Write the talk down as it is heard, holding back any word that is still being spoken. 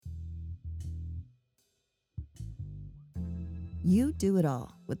You do it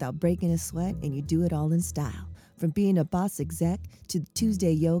all without breaking a sweat, and you do it all in style. From being a boss exec to the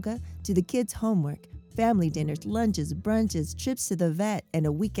Tuesday yoga to the kids' homework, family dinners, lunches, brunches, trips to the vet, and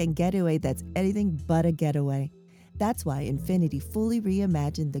a weekend getaway that's anything but a getaway. That's why Infiniti fully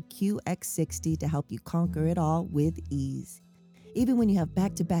reimagined the QX60 to help you conquer it all with ease. Even when you have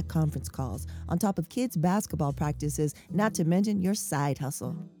back-to-back conference calls, on top of kids' basketball practices, not to mention your side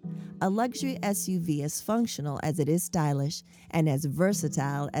hustle. A luxury SUV as functional as it is stylish and as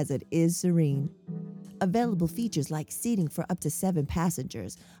versatile as it is serene. Available features like seating for up to 7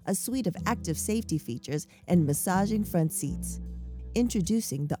 passengers, a suite of active safety features, and massaging front seats.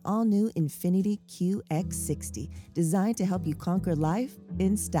 Introducing the all-new Infiniti QX60, designed to help you conquer life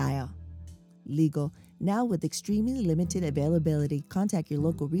in style. Legal, now with extremely limited availability. Contact your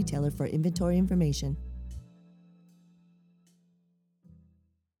local retailer for inventory information.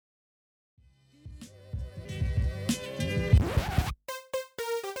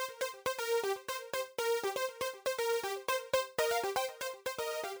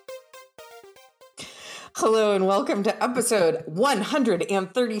 Hello and welcome to episode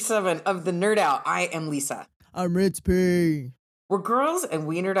 137 of The Nerd Out. I am Lisa. I'm Ritz P. We're girls and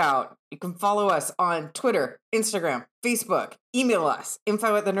we nerd out. You can follow us on Twitter, Instagram, Facebook. Email us,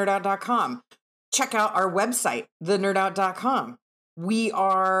 info@thenerdout.com. Check out our website, thenerdout.com. We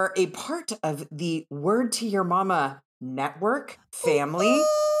are a part of the Word to Your Mama network, family,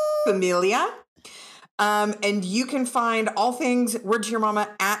 familia. And you can find all things Word to Your Mama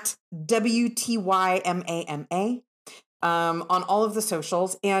at WTYMAMA on all of the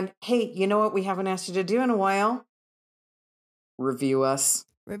socials. And hey, you know what we haven't asked you to do in a while? Review us.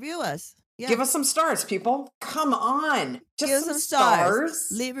 Review us. Yeah. Give us some stars, people. Come on. Just Give some us some stars.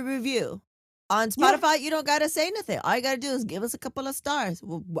 stars. Leave a review. On Spotify, you don't got to say nothing. All you got to do is give us a couple of stars.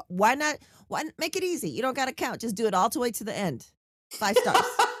 Well, why not? Why make it easy? You don't got to count. Just do it all the way to the end. 5 stars.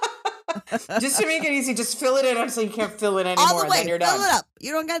 Just to make it easy, just fill it in until you can't fill it anymore. All the way. And then you're Fill done. it up.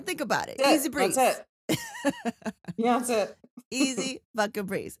 You don't got to think about it. That's Easy breeze. That's it. Yeah, that's it. Easy fucking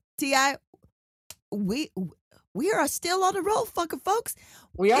breeze. T.I., we are still on the roll, fucking folks.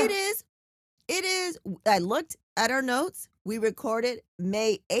 We are. It is. I looked at our notes. We recorded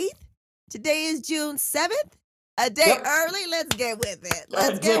May 8th. Today is June 7th. A day early. Let's get with it.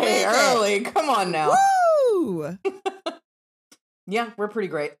 Let's get with it. A day early. Come on now. Woo! Yeah, we're pretty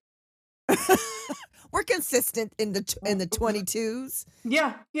great. We're consistent in the 22s.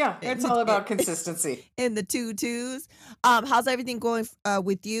 Yeah. It's all about consistency. In the 22s. How's everything going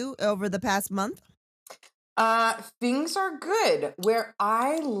with you over the past month? Things are good. Where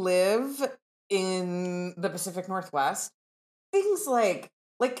I live in the Pacific Northwest, things like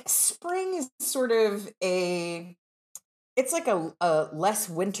spring is sort of it's like a less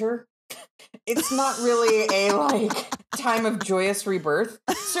winter. It's not really a time of joyous rebirth.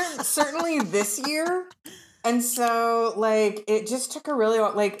 Certainly this year. And so it just took a really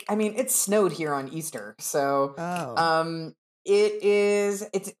it snowed here on Easter. So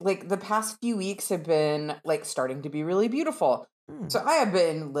it's the past few weeks have been starting to be really beautiful. So I have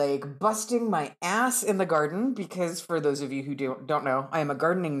been busting my ass in the garden because for those of you who don't know, I am a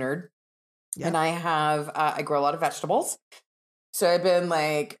gardening nerd. Yep. And I grow a lot of vegetables. So I've been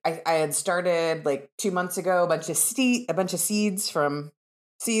I had started 2 months ago a bunch of seeds from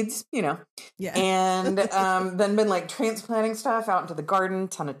seeds, Yeah. And then been transplanting stuff out into the garden,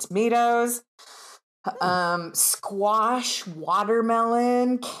 ton of tomatoes, squash,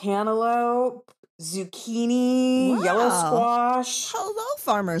 watermelon, cantaloupe, zucchini, yellow squash. Hello,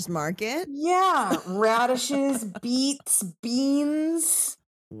 farmers market. Yeah, radishes, beets, beans.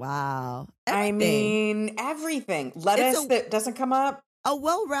 Wow. Everything. Lettuce that doesn't come up. A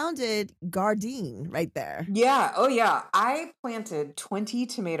well-rounded garden right there. Yeah. Oh, yeah. I planted 20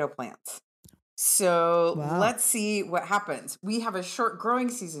 tomato plants. So Let's see what happens. We have a short growing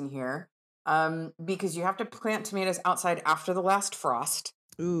season here because you have to plant tomatoes outside after the last frost.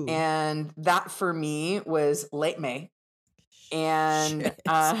 Ooh. And that for me was late May. And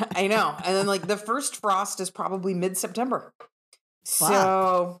I know. And then the first frost is probably mid-September.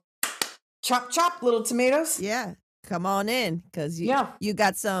 So chop, little tomatoes. Yeah. Come on in because you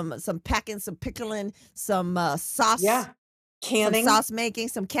got some packing, some pickling, some sauce. Yeah. Canning. Some sauce making,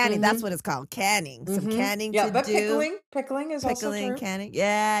 some canning. Mm-hmm. That's what it's called. Canning. Mm-hmm. Some canning to but do. Pickling is also true. Canning.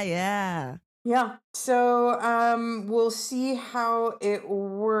 Yeah. Yeah. So we'll see how it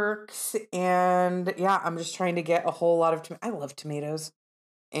works. And I'm just trying to get a whole lot of I love tomatoes.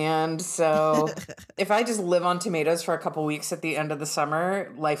 And so if I just live on tomatoes for a couple weeks at the end of the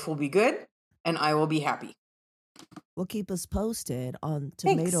summer, life will be good and I will be happy. We'll keep us posted on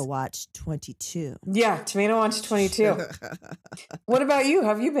Tomato Thanks. Watch 22. Yeah, Tomato Watch 22. What about you? How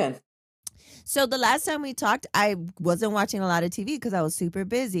have you been? So the last time we talked, I wasn't watching a lot of TV because I was super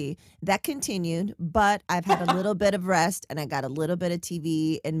busy. That continued, but I've had a little bit of rest and I got a little bit of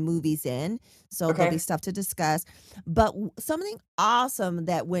TV and movies in. So there'll be Okay. stuff to discuss. But something awesome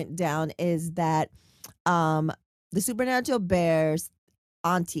that went down is that um the Supernatural Bears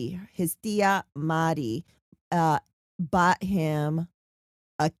auntie, his tia Mari, uh, bought him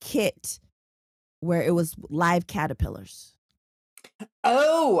a kit where it was live caterpillars.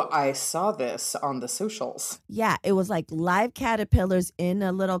 Oh, I saw this on the socials. Yeah, it was like live caterpillars in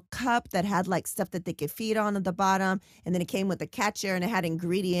a little cup that had like stuff that they could feed on at the bottom. And then it came with a catcher and it had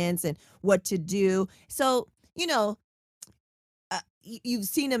ingredients and what to do. So, you've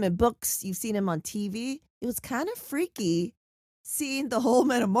seen him in books, you've seen him on TV. It was kind of freaky seeing the whole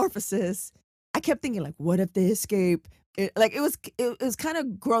metamorphosis. I kept thinking, like, what if they escape? It was kind of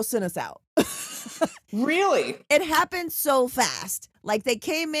grossing us out. Really? It happened so fast. Like they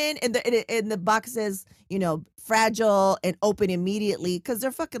came in and the box says, fragile and open immediately because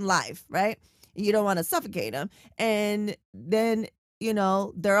they're fucking live, right? You don't want to suffocate them. And then,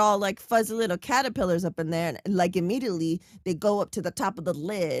 they're all like fuzzy little caterpillars up in there. And like immediately they go up to the top of the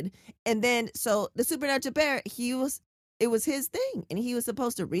lid. And then, so the Supernatural Bear, it was his thing. And he was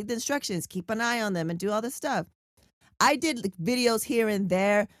supposed to read the instructions, keep an eye on them and do all this stuff. I did like videos here and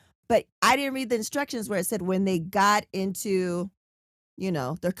there, but I didn't read the instructions where it said when they got into,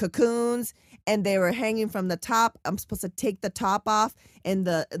 their cocoons and they were hanging from the top, I'm supposed to take the top off and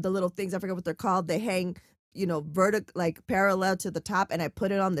the little things, I forget what they're called, they hang, vertical, like parallel to the top, and I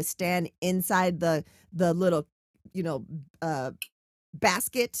put it on the stand inside the little, you know, uh,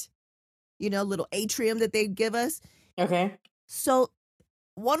 basket, little atrium that they give us. Okay. So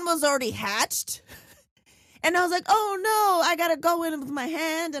one was already hatched. And I was like, oh no, I gotta go in with my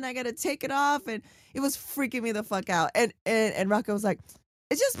hand and I gotta take it off. And it was freaking me the fuck out. And Rocco was like,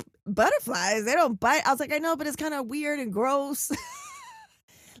 it's just butterflies. They don't bite. I was like, I know, but it's kind of weird and gross.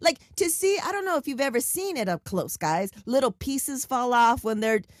 Like to see, I don't know if you've ever seen it up close, guys. Little pieces fall off when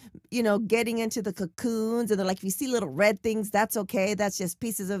they're, getting into the cocoons. And they're like, if you see little red things, that's okay. That's just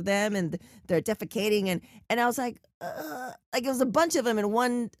pieces of them and they're defecating. And I was like it was a bunch of them in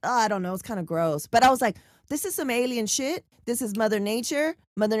one, I don't know, it's kind of gross. But I was like, this is some alien shit. This is Mother Nature.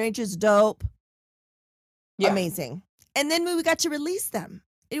 Mother Nature's dope. Yeah. Amazing. And then we got to release them.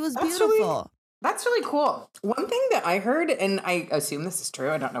 It was That's beautiful. That's really cool. One thing that I heard, and I assume this is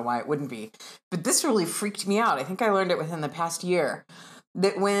true, I don't know why it wouldn't be, but this really freaked me out. I think I learned it within the past year,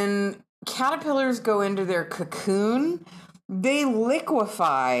 that when caterpillars go into their cocoon, they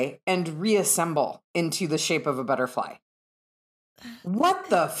liquefy and reassemble into the shape of a butterfly. What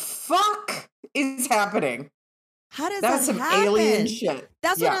the fuck is happening? How does That's that some happen? alien shit.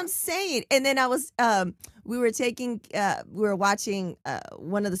 That's what Yeah. I'm saying. And then I was we were watching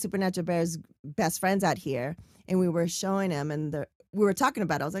one of the Supernatural Bears best friends out here, and we were showing him and we were talking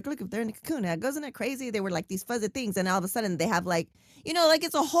about it. I was like, look, if they're in a cocoon, isn't it crazy? They were like these fuzzy things, and all of a sudden they have like, like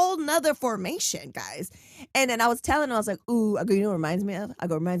it's a whole nother formation, guys. And then I was telling him, I was like, ooh, I go, what it reminds me of? I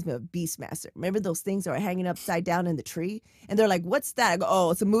go, reminds me of Beastmaster. Remember those things that are hanging upside down in the tree? And they're like, what's that? I go, oh,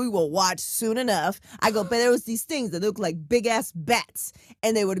 it's a movie we'll watch soon enough. I go, but there was these things that look like big ass bats,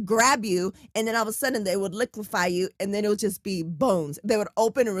 and they would grab you, and then all of a sudden they would liquefy you, and then it would just be bones. They would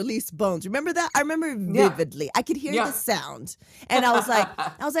open and release bones. Remember that? I remember vividly. I could hear the sound. And I was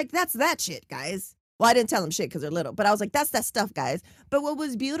like, that's that shit, guys. Well, I didn't tell them shit because they're little, but I was like, that's that stuff, guys. But what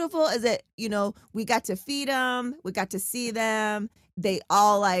was beautiful is that, we got to feed them. We got to see them. They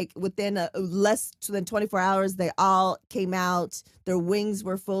all, like, within less than 24 hours, they all came out. Their wings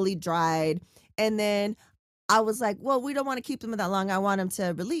were fully dried. And then I was like, well, we don't want to keep them that long. I want them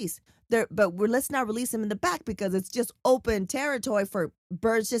to release. Let's not release them in the back because it's just open territory for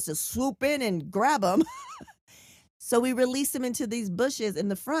birds just to swoop in and grab them. So we released them into these bushes in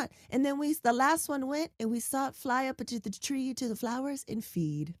the front. And then the last one went and we saw it fly up into the tree, to the flowers, and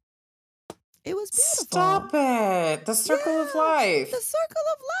feed. It was beautiful. Stop it. The circle of life. The circle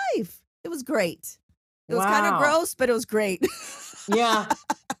of life. It was great. It was kind of gross, but it was great. Yeah.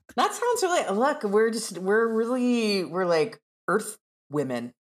 That sounds really, look, we're like earth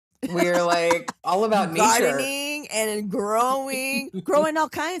women. We're like all about nature. Gardening and growing all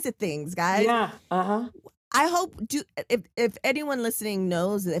kinds of things, guys. Yeah. Uh-huh. I hope if anyone listening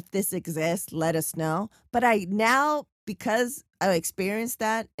knows if this exists, let us know. But because I experienced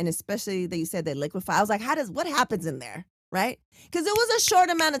that, and especially that you said they liquefy, I was like, what happens in there? right? Because it was a short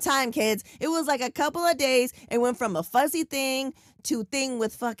amount of time, kids. It was like a couple of days. It went from a fuzzy thing to thing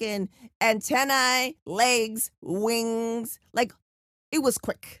with fucking antennae, legs, wings. Like, it was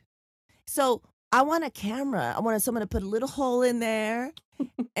quick. So I want a camera. I wanted someone to put a little hole in there.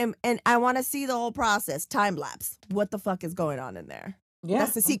 And I want to see the whole process, time lapse. What the fuck is going on in there? Yeah.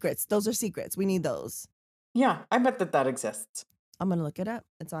 That's the secrets. Those are secrets. We need those. Yeah, I bet that exists. I'm going to look it up.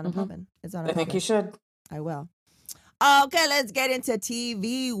 It's on a pubbin. It's on a I think you should. I will. Okay, let's get into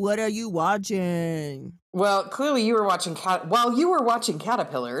TV. What are you watching? Well, clearly you were watching while you were watching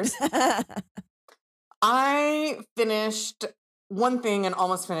Caterpillars. I finished one thing and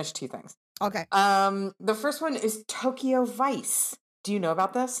almost finished two things. Okay. The first one is Tokyo Vice. Do you know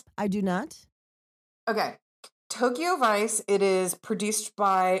about this? I do not. Okay. Tokyo Vice, it is produced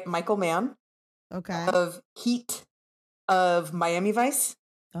by Michael Mann. Okay. Of Heat, of Miami Vice.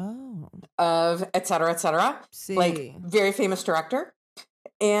 Oh. Of et cetera, See. like very famous director.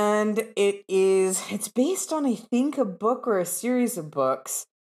 And it's based on, I think, a book or a series of books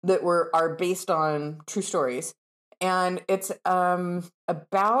that are based on true stories. And it's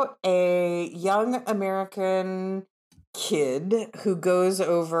about a young American kid who goes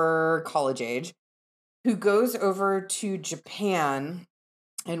over college age, who goes over to Japan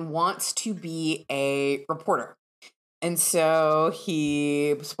and wants to be a reporter. And so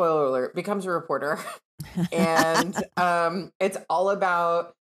he, spoiler alert, becomes a reporter. And it's all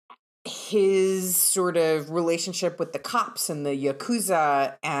about his sort of relationship with the cops and the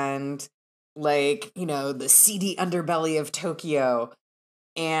Yakuza and, like, you know, the seedy underbelly of Tokyo.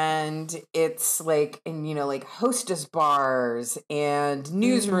 And it's like, in, you know, like hostess bars and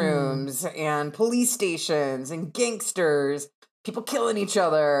newsrooms and police stations and gangsters, people killing each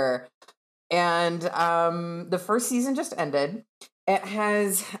other. And the first season just ended. It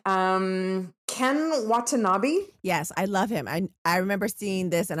has Ken Watanabe. Yes, I love him. I remember seeing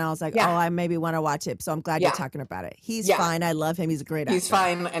this and I was like, oh, I maybe want to watch it. So I'm glad you're talking about it. He's fine. I love him. He's a great actor. He's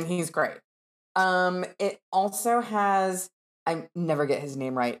fine and he's great. It also has, I never get his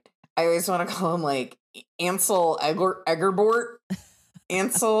name right. I always want to call him like Ansel Elgort.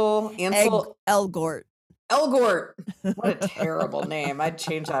 Ansel Elgort. Elgort. What a terrible name. I'd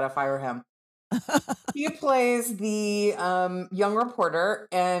change that if I were him. He plays the young reporter,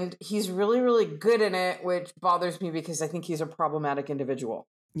 and he's really, really good in it, which bothers me because I think he's a problematic individual.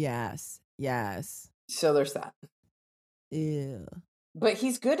 Yes. So there's that. Ew. But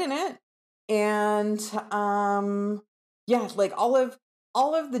he's good in it, and like all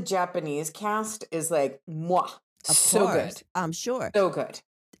of the Japanese cast is like mwah, so good. I'm sure. So good.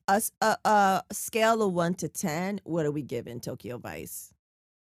 A scale of 1 to 10. What do we give in Tokyo Vice?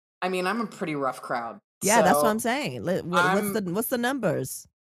 I mean, I'm a pretty rough crowd. Yeah, so that's what I'm saying. What's the numbers?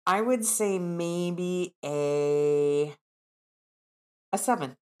 I would say maybe a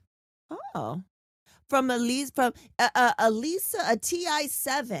 7. Oh, from Elisa, a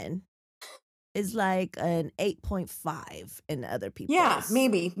TI-7 is like an 8.5 in other people. Yeah,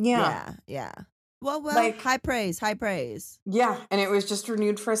 maybe. Yeah. Well, like, high praise. Yeah, and it was just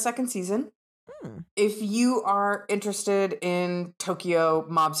renewed for a second season. If you are interested in Tokyo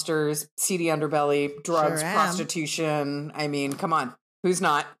mobsters, seedy underbelly, drugs, prostitution, I mean, come on, who's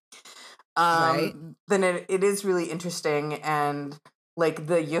not? Right. Then it is really interesting, and like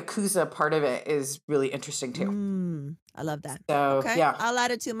the Yakuza part of it is really interesting too. I love that. So okay. Yeah, I'll add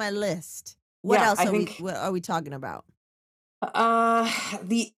it to my list. What else what are we talking about?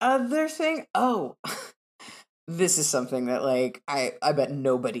 The other thing, this is something that, like, I bet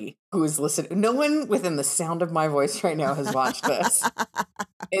nobody who is listening, no one within the sound of my voice right now has watched this.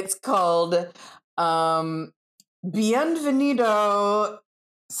 It's called Bienvenido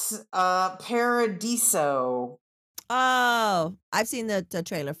Paradiso. Oh, I've seen the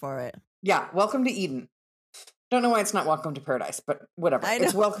trailer for it. Yeah, Welcome to Eden. Don't know why it's not Welcome to Paradise, but whatever.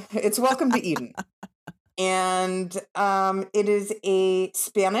 It's Welcome to Eden. And it is a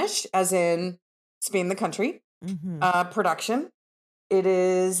Spanish, as in Spain the country, production. It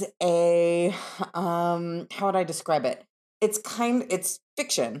is a how would I describe it? It's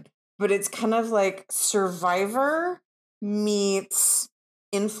fiction, but it's kind of like Survivor meets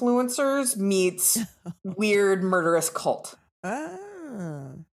influencers meets weird murderous cult.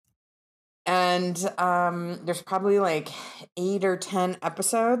 And there's probably like 8 or 10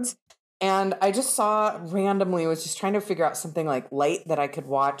 episodes. And I just saw randomly, was just trying to figure out something like light that I could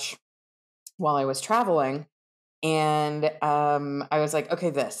watch while I was traveling. And I was like,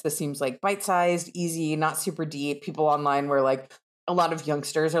 okay, this seems like bite-sized, easy, not super deep. People online were like, a lot of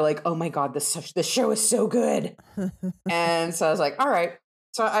youngsters are like, oh my God, this show is so good. And so I was like, all right.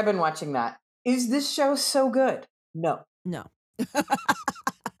 So I've been watching that. Is this show so good? No. No.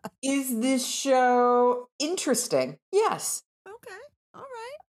 Is this show interesting? Yes. Okay. All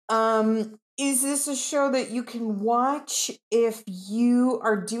right. Is this a show that you can watch if you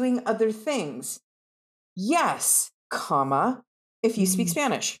are doing other things? Yes, comma, if you speak Mm.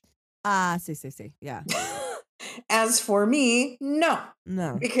 Spanish. Sí. Yeah. As for me, no,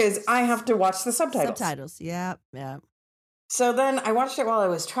 No. because I have to watch the subtitles. Subtitles. Yeah. So then I watched it while I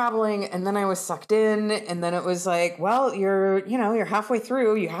was traveling, and then I was sucked in, and then it was like, well, you're halfway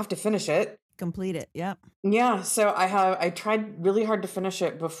through, you have to finish it. Complete it. Yep. Yeah, so I tried really hard to finish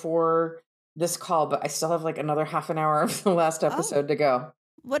it before this call, but I still have like another half an hour of the last Oh, episode to go.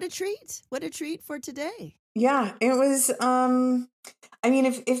 what a treat. What a treat for today. Yeah, it was I mean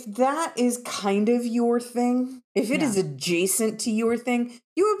if that is kind of your thing, if it Yeah. is adjacent to your thing,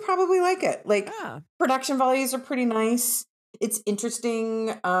 you would probably like it. Like Ah. production values are pretty nice. It's interesting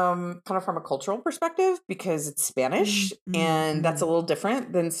kind of from a cultural perspective because it's Spanish and that's a little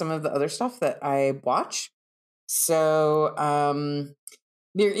different than some of the other stuff that I watch. So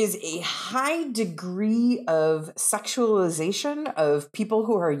there is a high degree of sexualization of people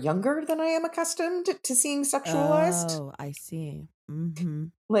who are younger than I am accustomed to seeing sexualized. Oh, I see. Mm-hmm.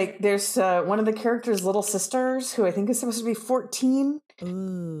 Like there's one of the characters' little sisters who I think is supposed to be 14.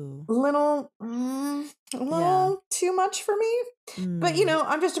 Ooh. A Yeah. little too much for me. But Mm.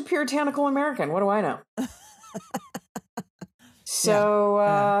 I'm just a puritanical American. What do I know? Yeah.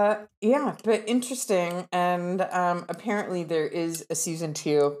 So yeah, but interesting. And apparently there is a season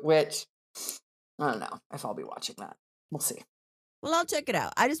 2, which I don't know if I'll be watching that. We'll see. Well, I'll check it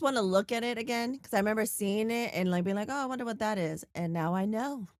out. I just want to look at it again because I remember seeing it and like being like, oh, I wonder what that is. And now I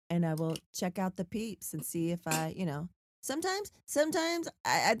know. And I will check out the peeps and see if sometimes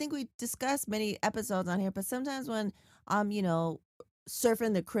I think we discussed many episodes on here, but sometimes when I'm,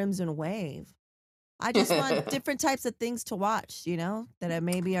 surfing the crimson wave, I just want different types of things to watch, that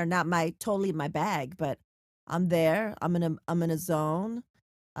maybe are not totally my bag, but I'm there. I'm in a zone.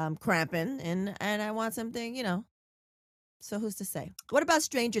 I'm cramping and I want something. So who's to say? What about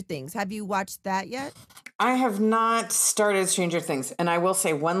Stranger Things? Have you watched that yet? I have not started Stranger Things. And I will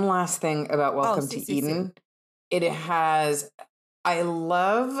say one last thing about Oh, Welcome see. to Eden. I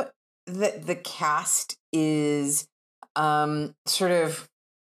love that the cast is sort of,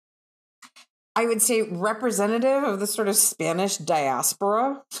 I would say, representative of the sort of Spanish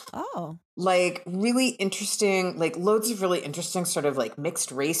diaspora. Oh. Like really interesting, like loads of really interesting sort of like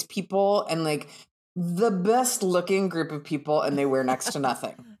mixed race people and like the best looking group of people, and they wear next to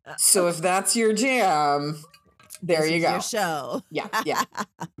nothing. So if that's your jam, there This you is go. your show. Yeah.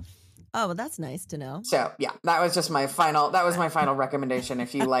 Oh, well, that's nice to know. So yeah, that was my final recommendation.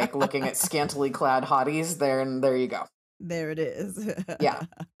 If you like looking at scantily clad hotties, there you go. There it is. Yeah.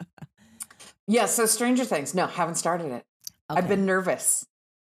 Yeah, so Stranger Things. No, haven't started it. Okay. I've been nervous.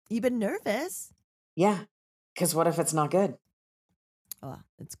 You've been nervous? Yeah. Because what if it's not good? Oh,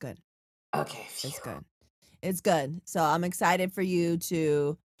 it's good. Okay. It's good. It's good. So I'm excited for you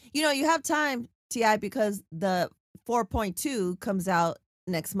to, you have time, T.I., because the 4.2 comes out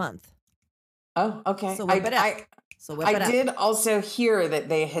next month. Oh, okay. So whip it up. I did also hear that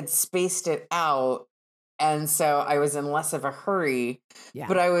they had spaced it out, and so I was in less of a hurry. Yeah.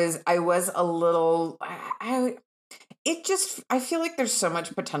 But I was a little. I feel like there's so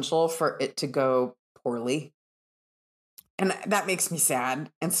much potential for it to go poorly, and that makes me sad.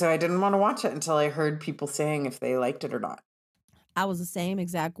 And so I didn't want to watch it until I heard people saying if they liked it or not. I was the same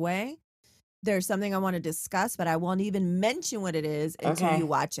exact way. There's something I want to discuss, but I won't even mention what it is until you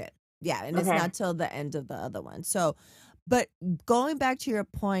watch it. Yeah, and it's not till the end of the other one. So, but going back to your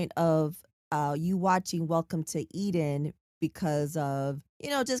point of you watching Welcome to Eden because of,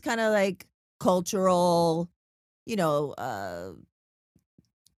 just kind of like cultural, kind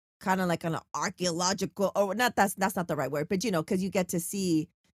of like an archaeological, or not, that's not the right word, but because you get to see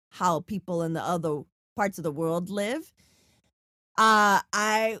how people in the other parts of the world live. I'm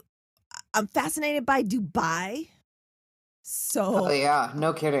fascinated by Dubai. So, Oh yeah,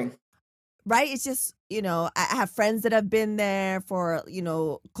 no kidding. right? It's just, I have friends that have been there for,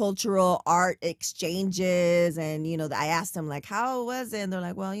 cultural art exchanges. And, I asked them, like, how was it? And they're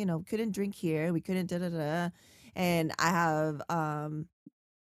like, well, couldn't drink here. We couldn't, da-da-da. And I have,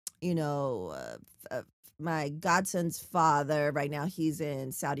 my godson's father right now, he's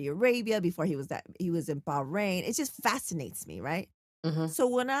in Saudi Arabia. Before he was in Bahrain. It just fascinates me, right? Mm-hmm. So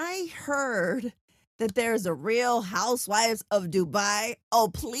when I heard that there's a Real Housewives of Dubai?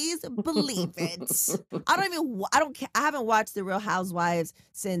 Oh, please believe it. I haven't watched the Real Housewives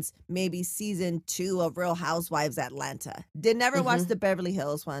since maybe season 2 of Real Housewives Atlanta. Did never watch the Beverly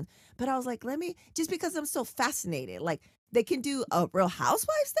Hills one, but I was like, just because I'm so fascinated, like they can do a Real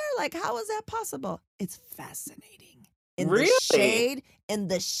Housewives there? Like, how is that possible? It's fascinating. In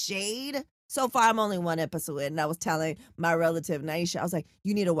the shade. So far, I'm only 1 episode in, and I was telling my relative Naisha, I was like,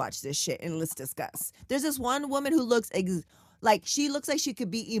 you need to watch this shit and let's discuss. There's this one woman who looks like she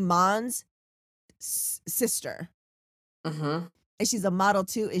could be Iman's sister. And she's a model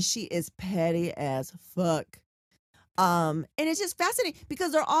too, and she is petty as fuck. And it's just fascinating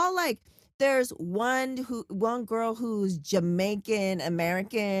because they're all like, there's one girl who's Jamaican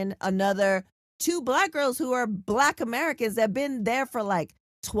American, 2 Black girls who are Black Americans that have been there for like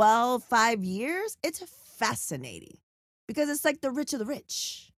 5 years. It's fascinating because it's like the rich of the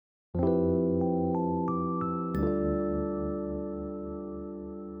rich.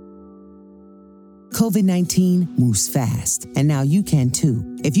 COVID-19 moves fast, and now you can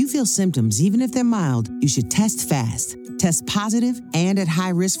too. If you feel symptoms, even if they're mild, you should test fast. Test positive and at high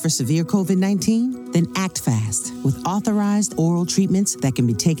risk for severe COVID-19? Then act fast with authorized oral treatments that can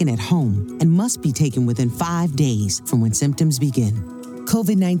be taken at home and must be taken within 5 days from when symptoms begin.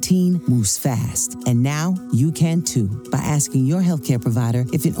 COVID-19 moves fast, and now you can too by asking your healthcare provider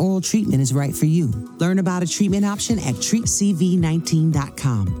if an oral treatment is right for you. Learn about a treatment option at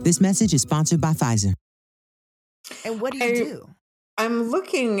treatcv19.com. This message is sponsored by Pfizer. And what do you do? I'm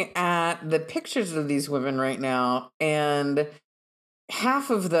looking at the pictures of these women right now, and half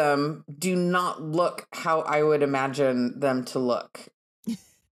of them do not look how I would imagine them to look.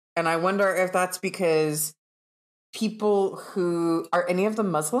 And I wonder if that's because people who are any of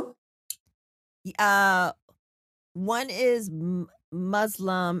them Muslim? One is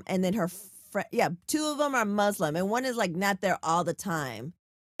Muslim, and then her friend. Yeah, 2 of them are Muslim, and one is like not there all the time,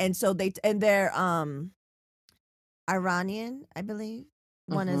 and so they're Iranian, I believe.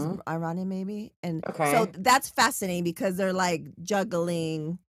 One is Iranian, maybe, and so that's fascinating because they're like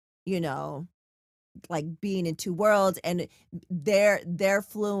juggling, like being in 2 worlds, and they're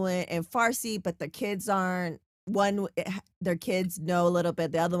fluent in Farsi, but their kids aren't. Their kids know a little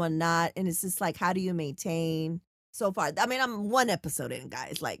bit, the other one not, and it's just like, how do you maintain so far? I mean, I'm 1 episode in,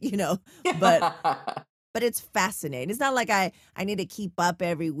 guys, like, but it's fascinating. It's not like I need to keep up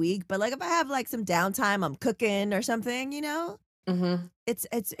every week, but like if I have like some downtime, I'm cooking or something,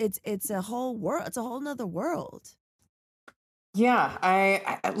 it's a whole world. It's a whole nother world. Yeah,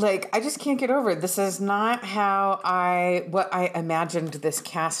 I just can't get over it. This is not what I imagined this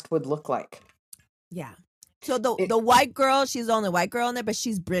cast would look like. Yeah. So the white girl, she's the only white girl in there, but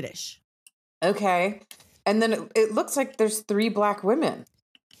she's British. Okay. And then it looks like there's 3 Black women.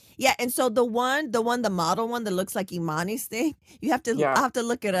 Yeah, and so the model one that looks like Imani's thing, I'll have to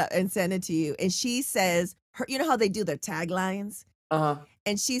look it up and send it to you. And she says, you know how they do their taglines?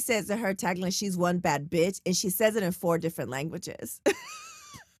 And she says in her tagline, she's one bad bitch, and she says it in 4 different languages.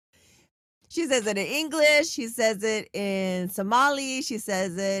 She says it in English, she says it in Somali, she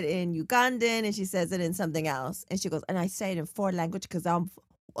says it in Ugandan, and she says it in something else. And she goes, and I say it in 4 languages because I'm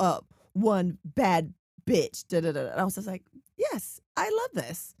one bad bitch. Da, da, da. And I was just like, yes, I love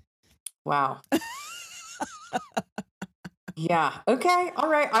this. Wow. Yeah. Okay. All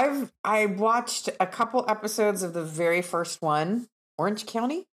right. I watched a couple episodes of the very first one, Orange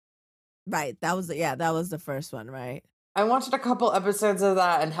County. Right. That was the first one, right? I watched a couple episodes of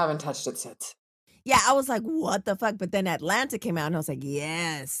that and haven't touched it since. Yeah, I was like, what the fuck? But then Atlanta came out and I was like,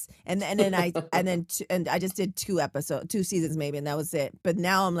 yes. And then I just did 2 seasons maybe, and that was it. But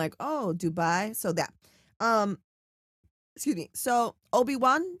now I'm like, oh, Dubai. So that excuse me. So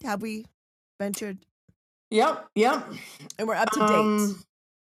Obi-Wan, have we ventured? Yep. And we're up to date.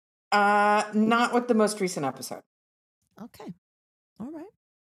 Not with the most recent episode. Okay. All right.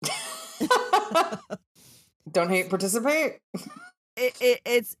 Don't hate, participate.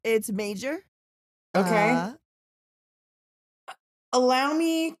 It's major. Okay. Allow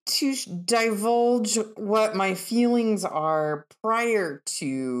me to divulge what my feelings are prior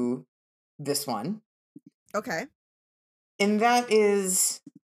to this one. Okay. And that is,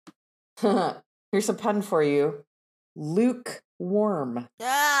 here's a pun for you, lukewarm.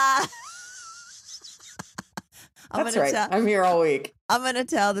 That's right. I'm here all week. I'm going to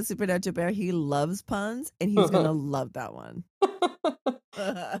tell the Supernatural Bear he loves puns, and he's going to love that one.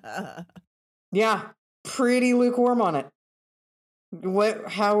 Yeah, pretty lukewarm on it.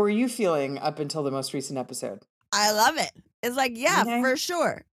 How were you feeling up until the most recent episode? I love it. It's like, yeah, okay. For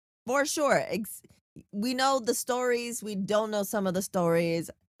sure. For sure. We know the stories. We don't know some of the stories.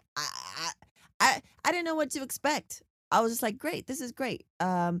 I didn't know what to expect. I was just like, great, this is great.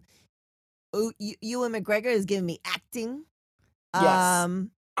 Ewan McGregor is giving me acting. Yes.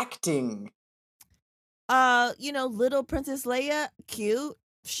 Acting. Little Princess Leia, cute,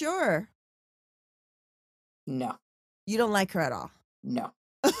 sure. No. You don't like her at all? No.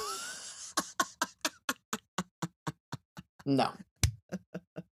 No.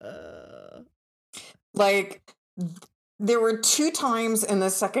 Like, there were 2 times in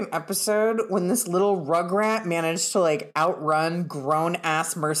the second episode when this little rugrat managed to like outrun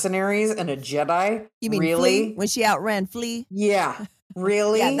grown-ass mercenaries and a Jedi. You mean really? Flea? When she outran Flea? Yeah.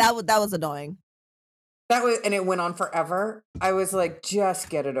 Really? Yeah, that was annoying. And it went on forever. I was like, just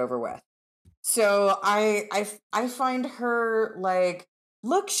get it over with. So I find her like,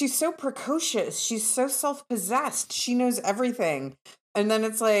 look, she's so precocious. She's so self-possessed. She knows everything. And then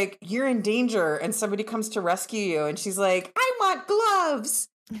it's like, you're in danger and somebody comes to rescue you. And she's like, I want gloves.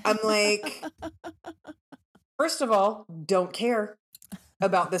 I'm like, first of all, don't care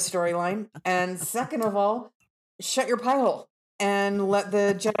about this storyline. And second of all, shut your pie hole and let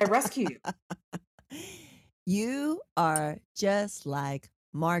the Jedi rescue you. You are just like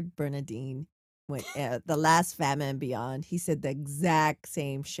Mark Bernardine when The Last Famine and Beyond. He said the exact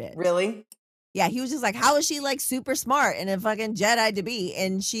same shit. Really? Yeah, he was just like, how is she like super smart and a fucking Jedi to be?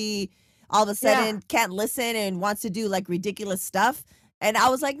 And she all of a sudden can't listen and wants to do like ridiculous stuff. And I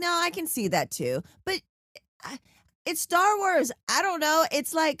was like, no, I can see that too. But it's Star Wars. I don't know.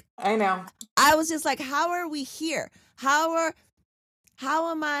 It's like, I know. I was just like, how are we here? How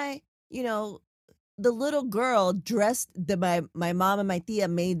am I, the little girl dressed my mom and my tia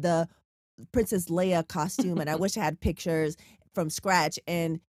made the Princess Leia costume, and I wish I had pictures from scratch,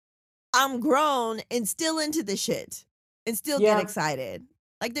 and I'm grown and still into the shit and still get excited.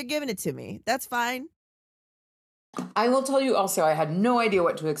 Like, they're giving it to me. That's fine. I will tell you also, I had no idea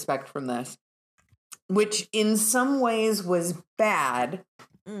what to expect from this, which in some ways was bad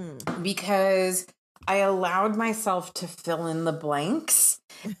because I allowed myself to fill in the blanks.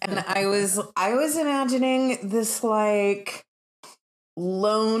 And I was imagining this like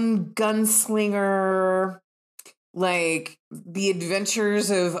lone gunslinger, like the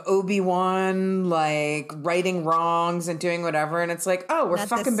adventures of Obi-Wan, like righting wrongs and doing whatever. And it's like, oh, we're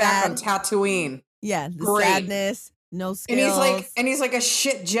fucking back on Tatooine. Yeah, the sadness, no skills. And he's like a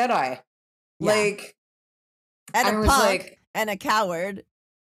shit Jedi. Yeah. Like, and a punk and a coward.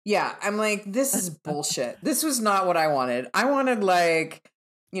 Yeah, I'm like, this is bullshit. This was not what I wanted. I wanted like,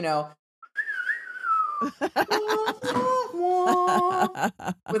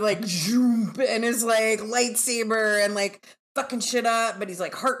 with like zoom and his like lightsaber and like fucking shit up, but he's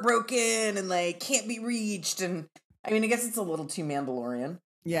like heartbroken and like can't be reached. And I mean, I guess it's a little too Mandalorian.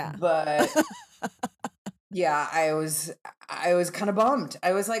 Yeah. But yeah, I was kind of bummed.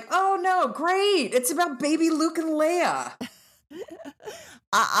 I was like, oh no, great. It's about baby Luke and Leia.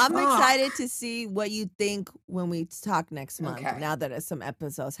 I'm excited to see what you think when we talk next month, now that some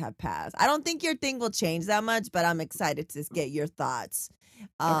episodes have passed. I don't think your thing will change that much, but I'm excited to get your thoughts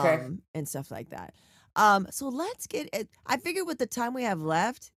and stuff like that. So let's get it. I figure with the time we have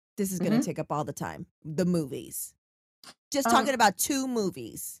left, this is going to take up all the time. The movies. Just talking about 2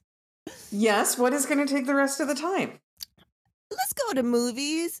 movies. Yes, what is going to take the rest of the time? Let's go to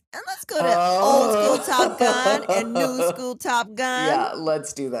movies and let's go to old school Top Gun and new school Top Gun. Yeah,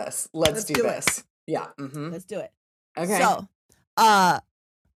 let's do this. Let's do this. Yeah. Mm-hmm. Let's do it. Okay. So, I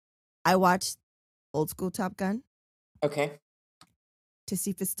watched old school Top Gun. Okay. To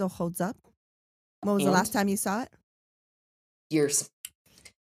see if it still holds up. When was the last time you saw it? Years.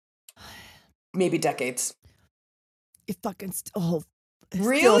 Maybe decades. It fucking still holds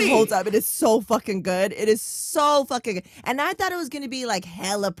up. It is so fucking good. It is so fucking good. And I thought it was going to be like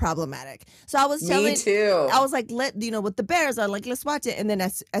hella problematic. So I was telling... Me too. I was like, with the Bears, I was like, let's watch it. And then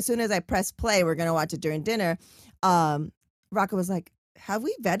as soon as I press play, we're going to watch it during dinner. Rocco was like, have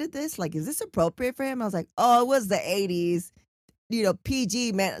we vetted this? Like, is this appropriate for him? I was like, oh, it was the 80s.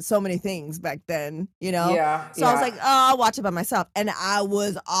 PG meant so many things back then, Yeah. So I was like, oh, I'll watch it by myself. And I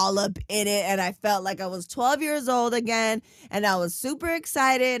was all up in it. And I felt like I was 12 years old again. And I was super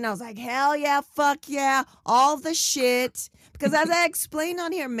excited. And I was like, hell yeah, fuck yeah, all the shit. Because as I explained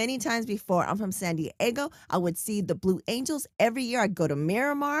on here many times before, I'm from San Diego. I would see the Blue Angels every year. I'd go to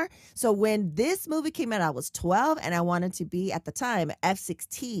Miramar. So when this movie came out, I was 12. And I wanted to be, at the time,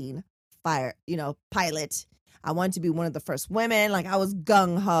 F-16 pilot. I wanted to be one of the first women. Like, I was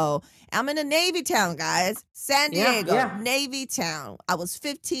gung-ho. I'm in a Navy town, guys. San Diego, Navy town. I was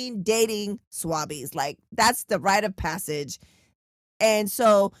 15 dating swabbies. Like, that's the rite of passage. And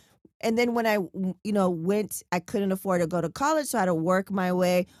so And then when I went, I couldn't afford to go to college, so I had to work my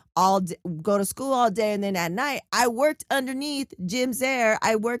way go to school all day, and then at night I worked underneath Jim's Air.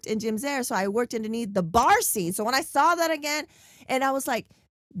 I worked in Jim's Air, so I worked underneath the bar scene. So when I saw that again, and I was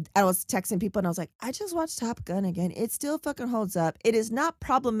texting people, and I was like, I just watched Top Gun again. It still fucking holds up. It is not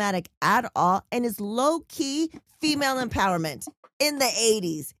problematic at all, and it's low key female empowerment in the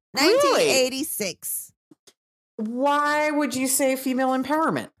 80s, 1986. Why would you say female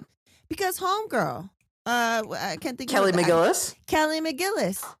empowerment? Because homegirl, I can't think Kelly of it. McGillis. Kelly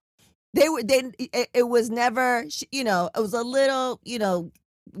McGillis. It was never, it was a little,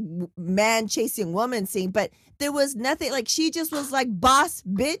 man chasing woman scene, but there was nothing, like, she just was like boss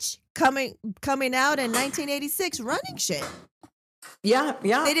bitch coming out in 1986 running shit. Yeah.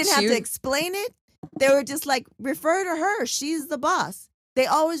 They didn't have to explain it. They were just like, refer to her. She's the boss. They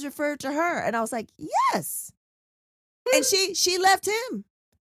always referred to her. And I was like, yes. And she left him.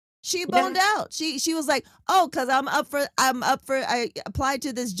 She boned out. She was like, oh, because I applied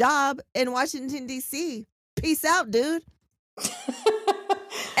to this job in Washington, D.C. Peace out, dude.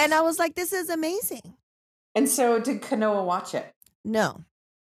 And I was like, this is amazing. And so did Kanoa watch it? No.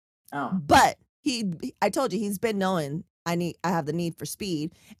 Oh. But I told you, he's been knowing I have the need for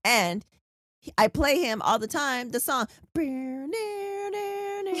speed. And I play him all the time, the song.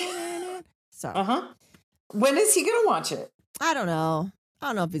 Sorry. Uh-huh. When is he going to watch it? I don't know. I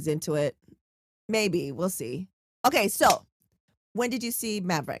don't know if he's into it. Maybe. We'll see. Okay, so when did you see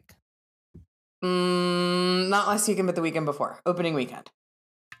Maverick? Not last weekend, but the weekend before. Opening weekend.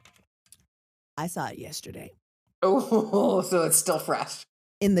 I saw it yesterday. Oh, so it's still fresh.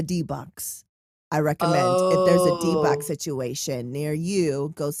 In the D-Box. I recommend if there's a D-Box situation near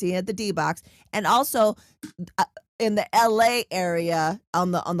you, go see it at the D-Box. And also in the LA area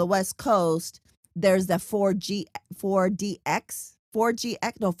on the West Coast, there's the 4DX,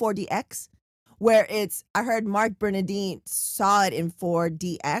 where I heard Mark Bernardine saw it in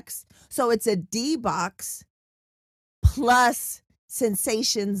 4DX. So it's a D-Box plus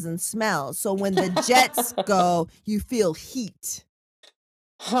sensations and smells. So when the jets go, you feel heat.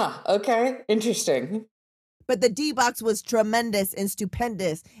 Huh. Okay. Interesting. But the D-Box was tremendous and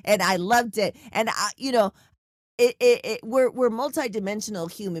stupendous, and I loved it. And we're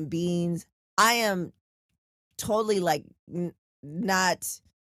multidimensional human beings. I am totally like not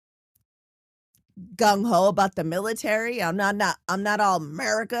gung ho about the military. I'm not all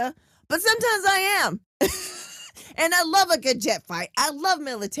America, but sometimes I am. And I love a good jet fight. I love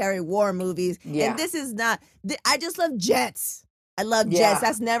military war movies. Yeah. And this is not. I just love jets. I love jets.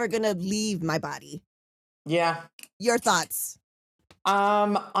 That's never gonna leave my body. Yeah. Your thoughts?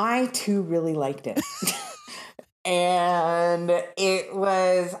 I too really liked it. And it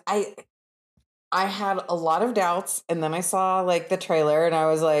was I had a lot of doubts, and then I saw like the trailer and I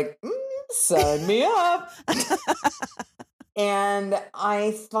was like, sign me up. And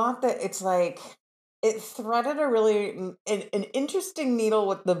I thought that it's like it threaded a really an interesting needle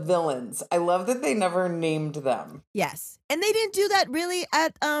with the villains. I love that they never named them. Yes. And they didn't do that really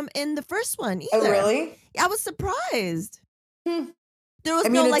at in the first one either. Oh, really? I was surprised. There was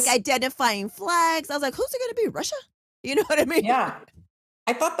no like identifying flags. I was like, who's it going to be? Russia? You know what I mean? Yeah.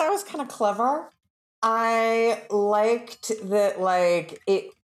 I thought that was kind of clever. I liked that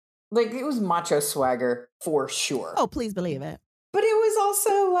it was macho swagger for sure. Oh, please believe it. But it was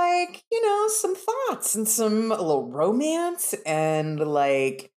also like, some thoughts and a little romance and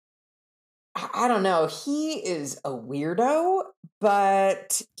like, I don't know. He is a weirdo,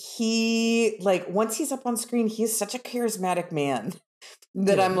 but he once he's up on screen, he's such a charismatic man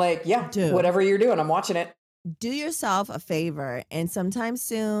that I'm like, whatever you're doing, I'm watching it. Do yourself a favor and sometime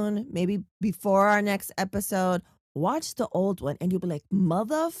soon, maybe before our next episode, watch the old one and you'll be like,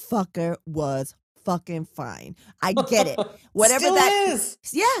 motherfucker was fucking fine. I get it. Whatever Still that is.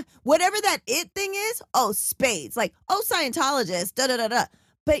 Yeah. Whatever that it thing is, spades. Like, Scientologist, da da da da.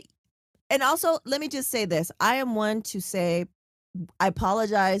 But and also, let me just say this. I am one to say I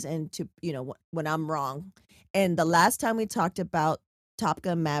apologize and to, when I'm wrong. And the last time we talked about Top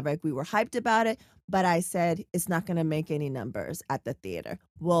Gun Maverick, we were hyped about it, but I said it's not going to make any numbers at the theater.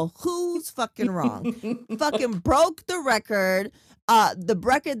 Well, who's fucking wrong? Fucking broke the record. The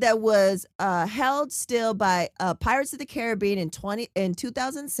record that was held still by Pirates of the Caribbean in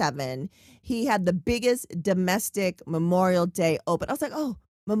 2007. He had the biggest domestic Memorial Day open. I was like, oh,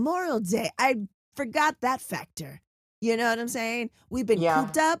 Memorial Day. I forgot that factor. You know what I'm saying? We've been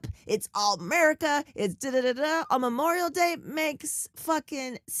cooped up. It's all America. It's da-da-da-da. On Memorial Day makes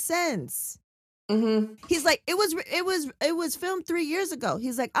fucking sense. Mm-hmm. He's like, it was filmed 3 years ago.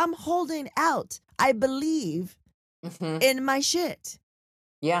 He's like, I'm holding out. I believe in my shit.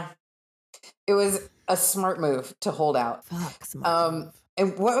 Yeah. It was a smart move to hold out. Fuck, smart move.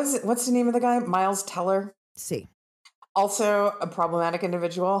 And what's the name of the guy? Miles Teller. See. Also a problematic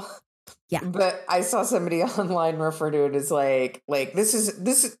individual. Yeah. But I saw somebody online refer to it as like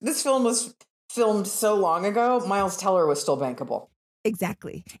this film was filmed so long ago, Miles Teller was still bankable.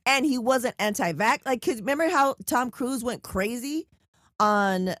 Exactly. And he wasn't anti-vax. Like, 'cause remember how Tom Cruise went crazy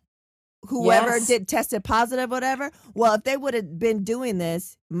on whoever did tested positive, whatever? Well, if they would have been doing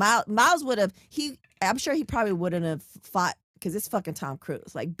this, Miles would have, I'm sure he probably wouldn't have fought, because it's fucking Tom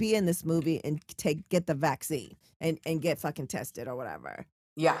Cruise. Like, be in this movie and get the vaccine and get fucking tested or whatever.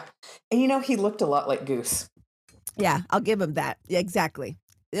 Yeah. And he looked a lot like Goose. Yeah, I'll give him that. Yeah, exactly.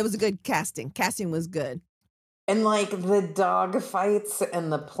 It was a good casting. Casting was good. And like the dog fights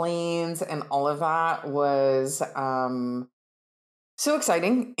and the planes and all of that was so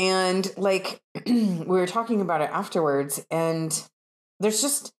exciting. And like we were talking about it afterwards, and there's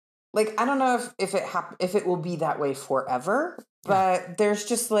just like, I don't know if it will be that way forever, but there's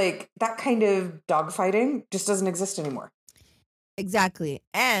just like that kind of dog fighting just doesn't exist anymore. Exactly.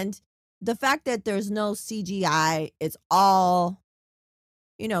 And the fact that there's no CGI, it's all,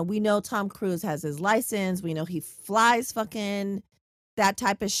 we know Tom Cruise has his license. We know he flies fucking that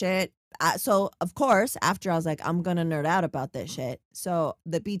type of shit. So, of course, after I was like, I'm going to nerd out about this shit. So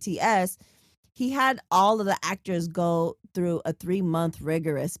the BTS, he had all of the actors go through a 3-month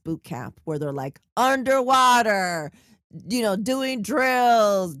rigorous boot camp where they're like underwater, doing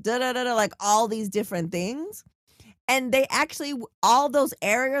drills, like all these different things. And they actually, all those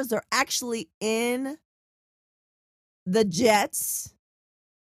areas, they're actually in the jets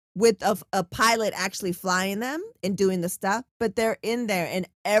with a pilot actually flying them and doing the stuff, but they're in there and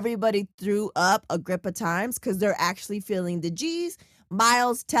everybody threw up a grip of times because they're actually feeling the G's.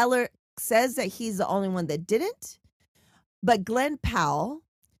 Miles Teller says that he's the only one that didn't, but Glenn Powell,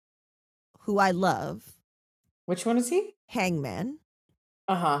 who I love. Which one is he? Hangman.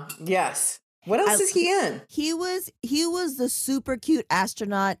 Uh-huh. Yes. What else is he in? He was the super cute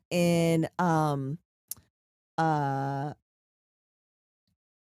astronaut in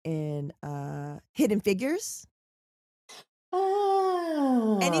Hidden Figures.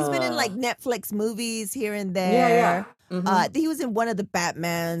 Oh. And he's been in like Netflix movies here and there. Yeah. Mm-hmm. He was in one of the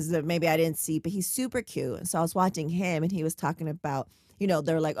Batmans that maybe I didn't see, but he's super cute. And so I was watching him and he was talking about,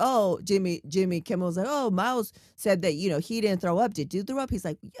 they're like, oh, Jimmy Kimmel was like, oh, Miles said that, he didn't throw up. Did you throw up? He's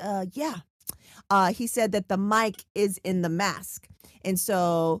like, yeah. He said that the mic is in the mask. And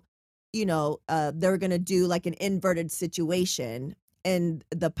so, they're going to do like an inverted situation. And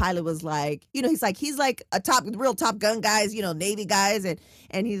the pilot was like, he's like real Top Gun guys, Navy guys.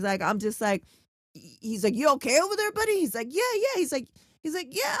 And he's like, he's like, you okay over there, buddy? He's like, yeah. He's like,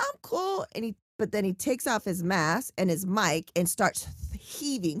 yeah, I'm cool. But then he takes off his mask and his mic and starts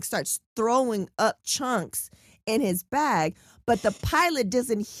throwing up chunks in his bag. But the pilot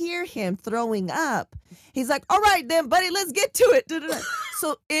doesn't hear him throwing up. He's like, all right, then, buddy, let's get to it.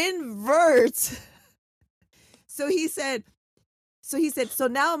 So inverts. So he said, so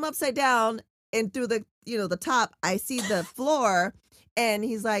now I'm upside down and through the, the top, I see the floor. And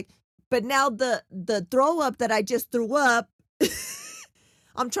he's like, but now the throw up that I just threw up,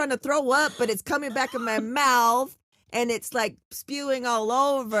 I'm trying to throw up, but it's coming back in my mouth and it's like spewing all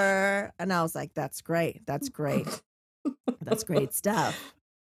over. And I was like, that's great. That's great. That's great stuff.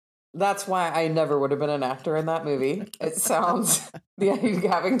 That's why I never would have been an actor in that movie. It sounds,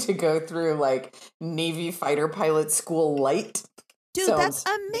 having to go through like Navy fighter pilot school light. Dude, that's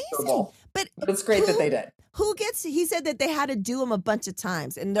amazing. Terrible. But it's great that they did. He said that they had to do them a bunch of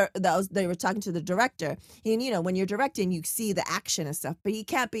times. And they were talking to the director. And, when you're directing, you see the action and stuff, but he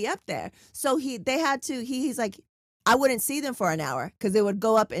can't be up there. So he's like, I wouldn't see them for an hour because they would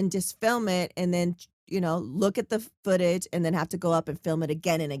go up and just film it and then, look at the footage and then have to go up and film it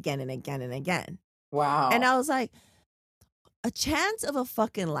again and again and again and again. Wow. And I was like, a chance of a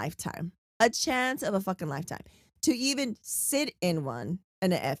fucking lifetime. A chance of a fucking lifetime. To even sit in one,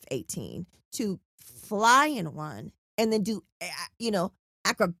 an F-18, to fly in one, and then do,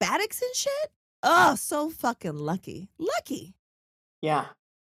 acrobatics and shit. Oh, so fucking lucky. Lucky. Yeah.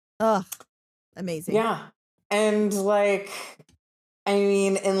 Oh, amazing. Yeah. And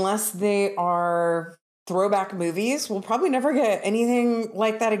unless they are throwback movies, we'll probably never get anything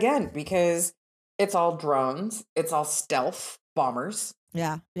like that again because it's all drones. It's all stealth bombers.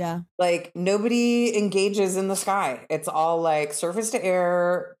 Yeah. Like nobody engages in the sky. It's all like surface to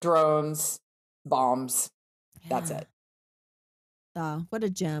air, drones, bombs. Yeah. That's it. Oh, what a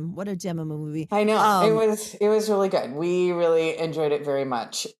gem. What a gem of a movie. I know. It was really good. We really enjoyed it very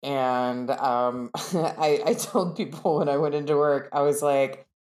much. And I told people when I went into work, I was like,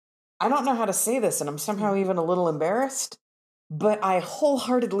 I don't know how to say this, and I'm somehow even a little embarrassed, but I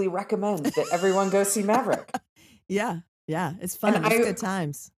wholeheartedly recommend that everyone go see Maverick. Yeah. It's fun. And It's good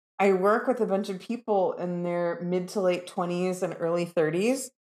times. I work with a bunch of people in their mid to late 20s and early 30s,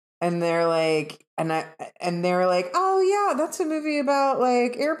 and they're like, oh yeah, that's a movie about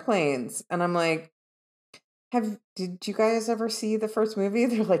like airplanes, and I'm like, did you guys ever see the first movie?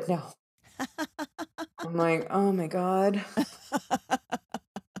 They're like, no. I'm like, oh my God.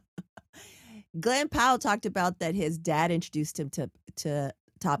 Glenn Powell talked about that his dad introduced him to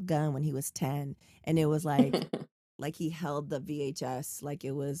Top Gun when he was 10, and it was like he held the VHS like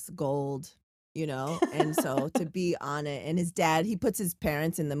it was gold, and so to be on it, and his dad, he puts his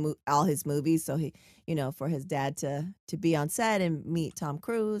parents in all his movies, so he, for his dad to be on set and meet Tom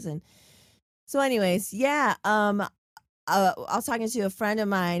Cruise. And so anyways, yeah, I was talking to a friend of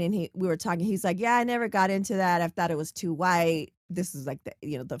mine, and we were talking, he's like, yeah, I never got into that, I thought it was too white. This is like the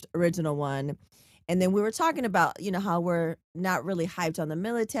original one. And then we were talking about, how we're not really hyped on the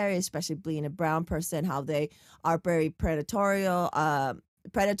military, especially being a brown person, how they are very predatory, again,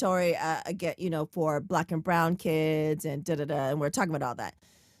 for black and brown kids and and we're talking about all that.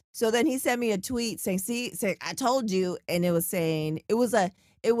 So then he sent me a tweet saying, I told you. And it was saying, it was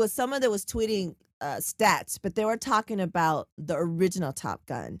someone that was tweeting stats, but they were talking about the original Top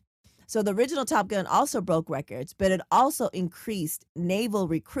Gun. So the original Top Gun also broke records, but it also increased naval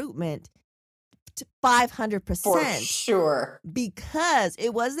recruitment to 500%. For sure. Because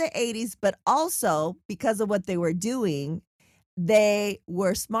it was the 80s, but also because of what they were doing, they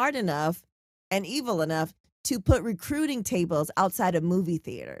were smart enough and evil enough to put recruiting tables outside of movie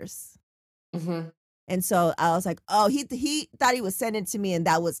theaters. Mm-hmm. And so I was like, oh, he thought he was sending it to me, and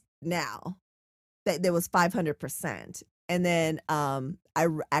that was now. That there was 500%. And then I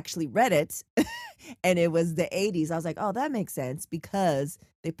actually read it, and it was the 80s. I was like, oh, that makes sense because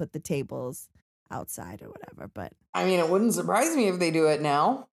they put the tables outside or whatever. But I mean, it wouldn't surprise me if they do it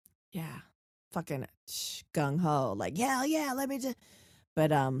now. Yeah, fucking gung ho, like hell yeah, let me just.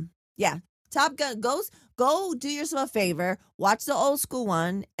 But yeah, Top Gun. Go do yourself a favor, watch the old school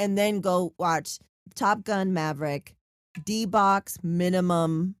one, and then go watch Top Gun Maverick, D-Box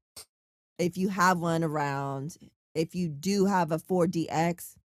minimum, if you have one around. If you do have a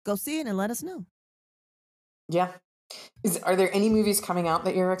 4DX, go see it and let us know. Yeah. Are there any movies coming out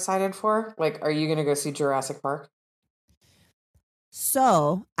that you're excited for? Like, are you going to go see Jurassic Park?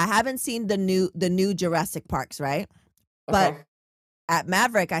 So I haven't seen the new Jurassic Parks, right? Okay. But at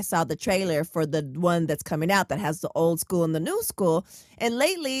Maverick, I saw the trailer for the one that's coming out that has the old school and the new school. And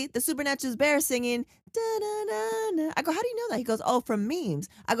lately, the Supernatural's bear singing, da, da, da, da. I go, how do you know that? He goes, oh, from memes.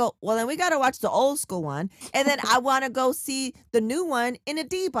 I go, well, then we got to watch the old school one. And then I want to go see the new one in a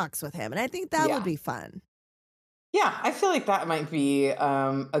D-Box with him. And I think that would be fun. Yeah, I feel like that might be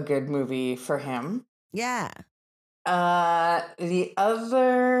a good movie for him. Yeah. What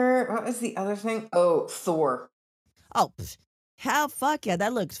was the other thing? Oh, Thor. Oh, hell, fuck yeah,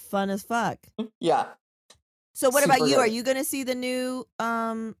 that looks fun as fuck. Yeah. So what about you? Good. Are you gonna see the new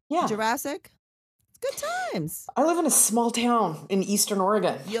Jurassic? It's good times. I live in a small town in Eastern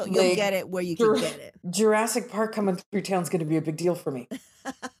Oregon. You'll get it where you can get it. Jurassic Park coming through town is going to be a big deal for me.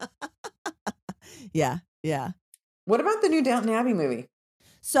 Yeah. What about the new Downton Abbey movie?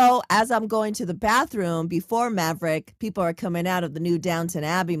 So as I'm going to the bathroom before Maverick, people are coming out of the new Downton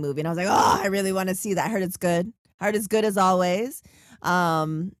Abbey movie. And I was like, oh, I really want to see that. I heard it's good. Heard it's good as always.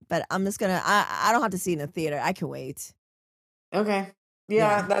 But I'm just going to, I don't have to see it in the theater. I can wait. Okay.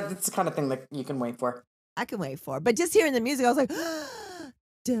 Yeah, that's the kind of thing that you can wait for. I can wait for. But just hearing the music, I was like, dun,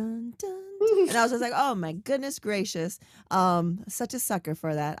 dun, dun. And I was just like, oh my goodness gracious. Such a sucker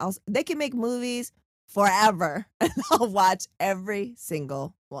for that. They can make movies forever, and I'll watch every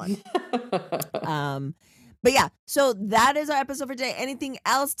single one. But yeah, so that is our episode for today. Anything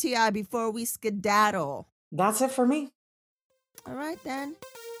else, T.I., before we skedaddle? That's it for me. All right then.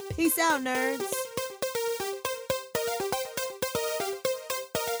 Peace out, nerds.